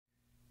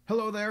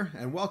Hello there,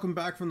 and welcome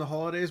back from the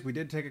holidays. We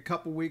did take a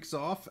couple weeks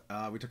off.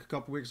 We took a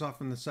couple weeks off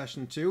from the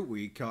session too.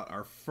 We got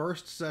our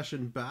first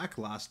session back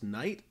last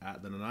night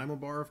at the Nanaimo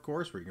bar, of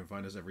course, where you can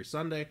find us every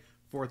Sunday,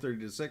 4:30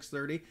 to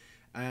 6:30.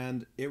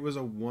 And it was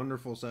a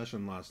wonderful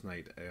session last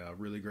night. A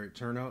really great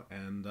turnout,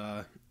 and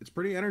it's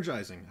pretty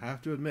energizing. I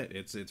have to admit,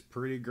 it's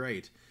pretty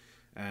great.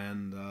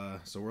 And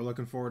so we're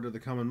looking forward to the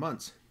coming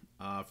months.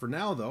 For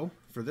now, though,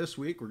 for this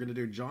week, we're going to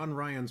do John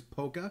Ryan's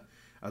Polka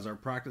as our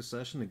practice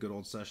session, a good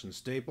old session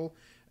staple.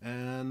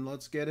 And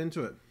let's get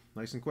into it.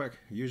 Nice and quick.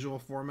 Usual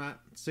format,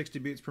 60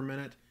 beats per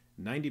minute,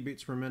 90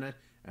 beats per minute,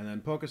 and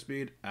then polka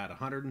speed at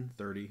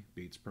 130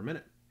 beats per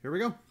minute. Here we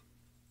go.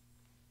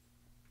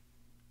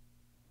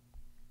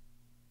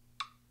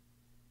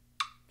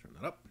 Turn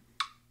that up.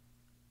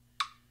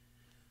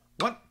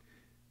 1,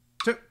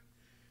 2.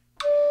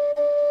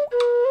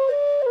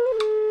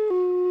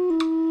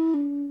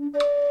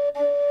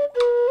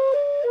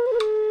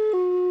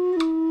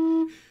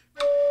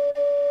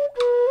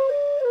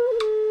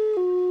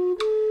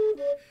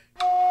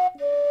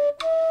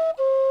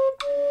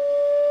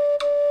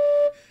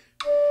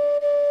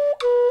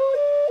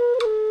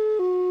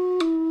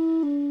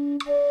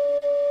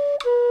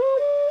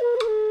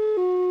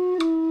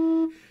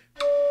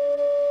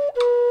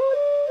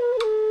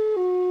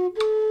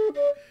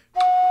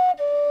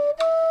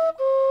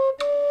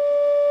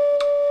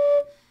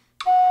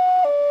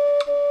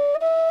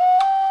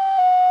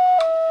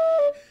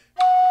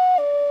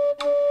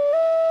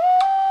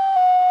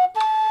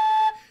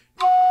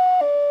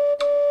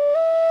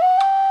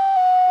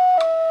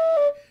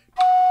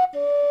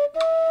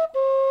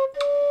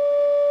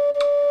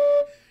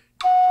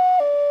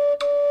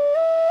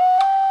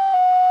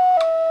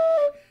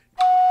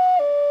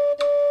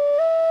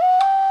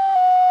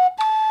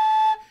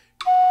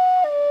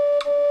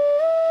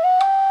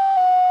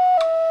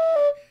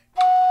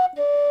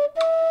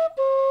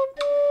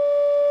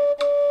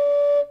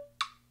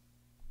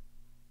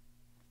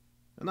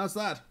 And that's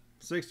that.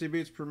 60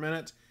 beats per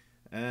minute.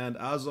 And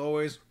as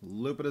always,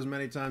 loop it as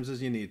many times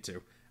as you need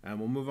to. And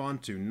we'll move on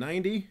to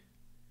 90.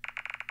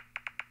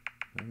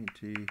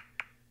 90.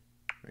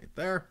 Right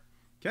there.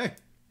 Okay,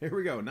 here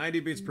we go. 90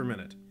 beats per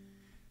minute.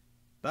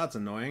 That's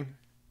annoying.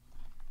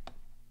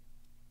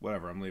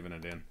 Whatever, I'm leaving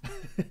it in.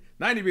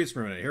 90 beats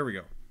per minute. Here we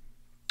go.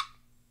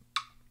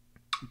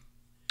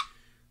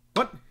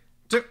 1,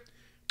 2.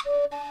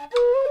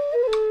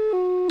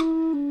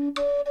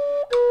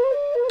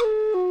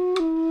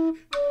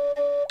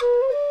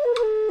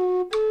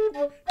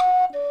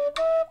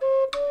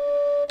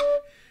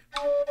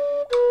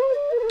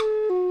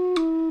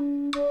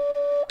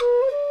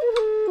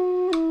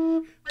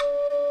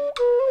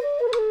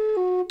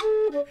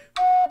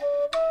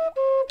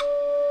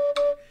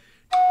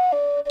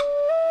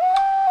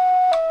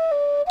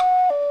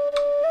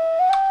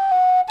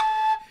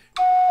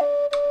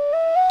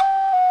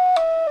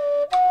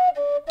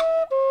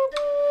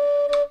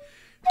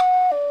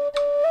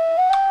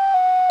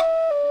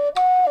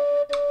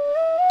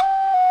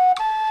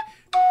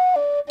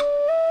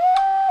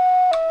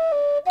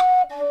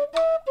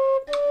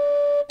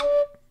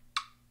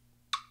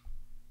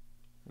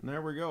 And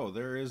there we go.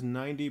 There is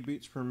 90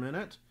 beats per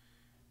minute.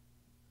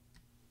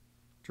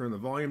 Turn the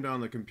volume down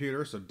on the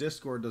computer so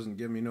Discord doesn't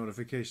give me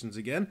notifications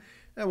again.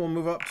 And we'll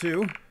move up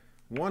to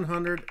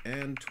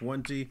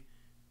 120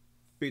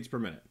 beats per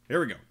minute. Here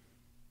we go.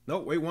 No,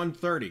 wait,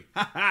 130.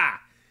 Ha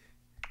ha!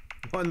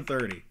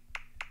 130.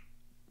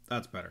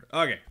 That's better.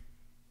 Okay.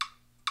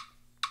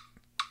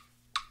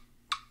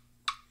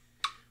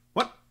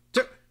 1,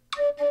 2.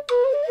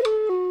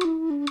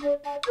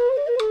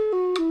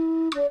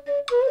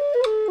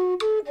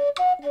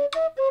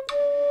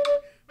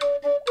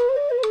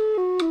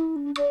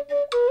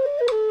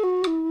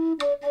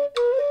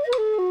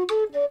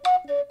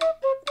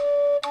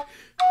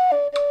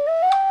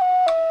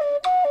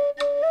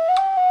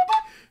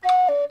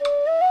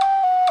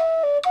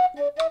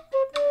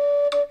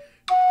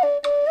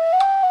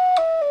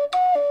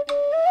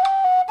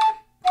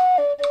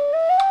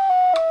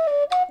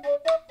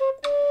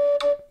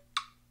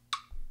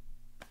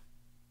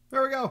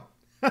 There we go.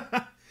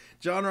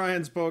 John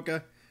Ryan's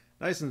Polka.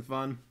 Nice and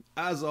fun.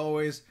 As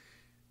always,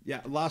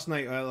 yeah, last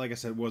night, like I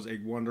said, was a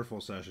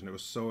wonderful session. It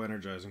was so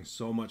energizing,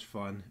 so much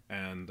fun.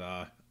 And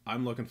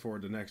I'm looking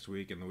forward to next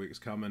week and the weeks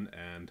coming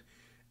and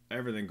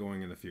everything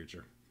going in the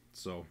future.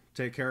 So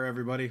take care,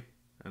 everybody.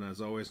 And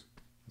as always,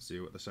 I'll see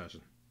you at the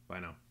session. Bye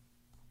now.